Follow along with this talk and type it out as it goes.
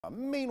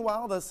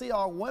Meanwhile, the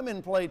Seahawks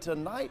women played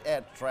tonight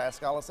at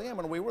Trask Coliseum,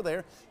 and we were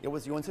there. It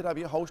was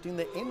UNCW hosting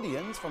the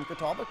Indians from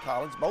Catawba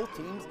College. Both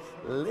teams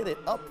lit it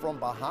up from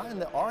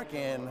behind the arc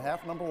in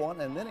half number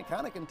one, and then it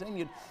kind of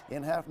continued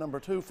in half number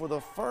two. For the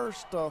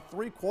first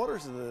 3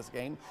 quarters of this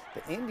game,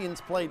 the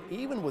Indians played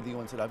even with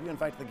UNCW. In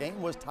fact, the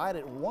game was tied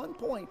at 1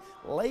 point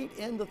late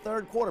in the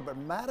third quarter, but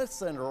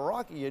Madison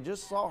Rocky, you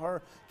just saw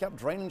her, kept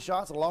draining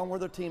shots along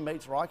with her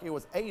teammates. Rocky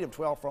was 8 of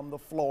 12 from the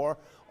floor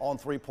on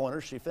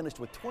three-pointers. She finished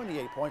with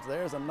 28 points.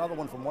 There's another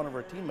one from one of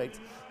her teammates.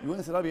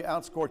 UNCW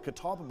outscored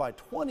Catawba by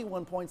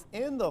 21 points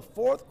in the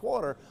fourth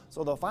quarter,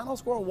 so the final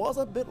score was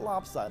a bit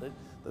lopsided.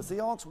 The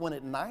Seahawks win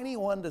it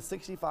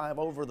 91-65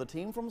 over the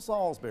team from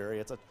Salisbury.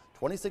 It's a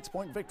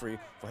 26-point victory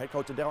for head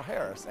coach Adele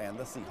Harris and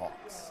the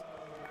Seahawks.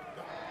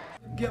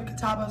 Give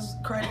Catawba's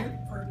credit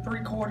for 3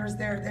 quarters.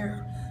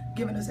 They're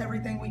giving us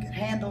everything we could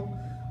handle.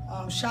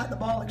 Shot the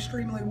ball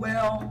extremely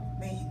well.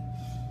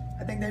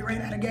 I think they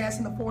ran out of gas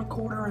in the fourth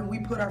quarter, and we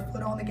put our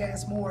foot on the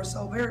gas more.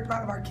 So very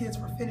proud of our kids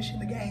for finishing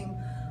the game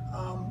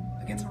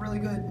against a really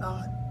good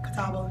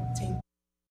Catawba team.